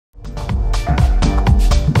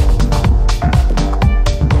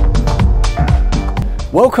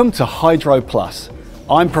Welcome to Hydro Plus.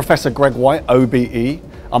 I'm Professor Greg White, OBE.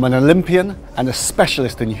 I'm an Olympian and a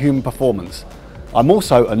specialist in human performance. I'm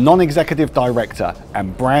also a non-executive director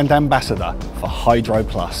and brand ambassador for Hydro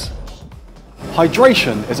Plus.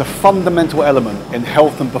 Hydration is a fundamental element in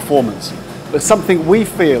health and performance, but something we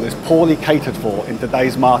feel is poorly catered for in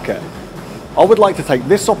today's market. I would like to take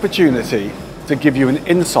this opportunity to give you an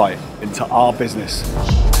insight into our business.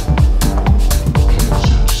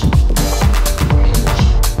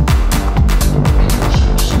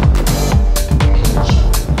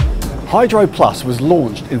 Hydro Plus was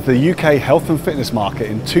launched into the UK health and fitness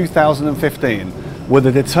market in 2015 with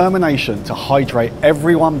a determination to hydrate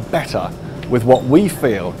everyone better with what we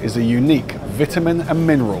feel is a unique vitamin and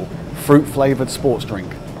mineral fruit-flavoured sports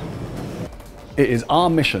drink. It is our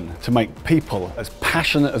mission to make people as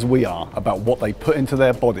passionate as we are about what they put into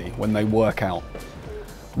their body when they work out.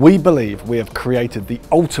 We believe we have created the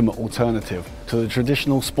ultimate alternative to the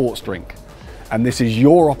traditional sports drink, and this is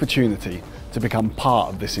your opportunity to become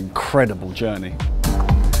part of this incredible journey.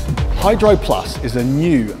 Hydro Plus is a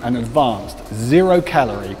new and advanced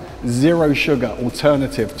zero-calorie, zero-sugar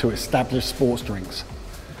alternative to established sports drinks.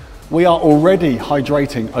 We are already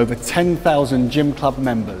hydrating over 10,000 gym club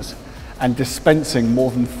members and dispensing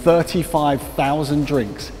more than 35,000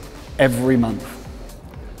 drinks every month.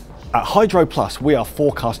 At Hydro Plus, we are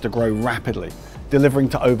forecast to grow rapidly, delivering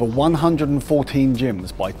to over 114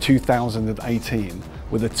 gyms by 2018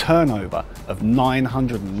 with a turnover of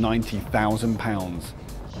 £990,000.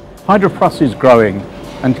 Hydro Plus is growing,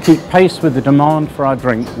 and to keep pace with the demand for our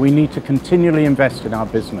drink, we need to continually invest in our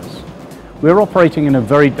business. We're operating in a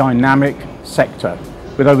very dynamic sector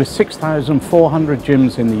with over 6,400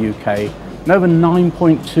 gyms in the UK and over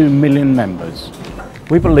 9.2 million members.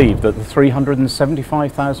 We believe that the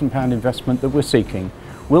 £375,000 investment that we're seeking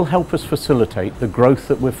will help us facilitate the growth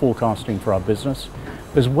that we're forecasting for our business,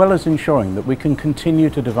 as well as ensuring that we can continue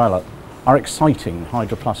to develop our exciting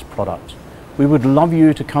Hydro Plus product. We would love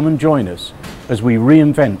you to come and join us as we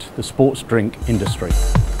reinvent the sports drink industry.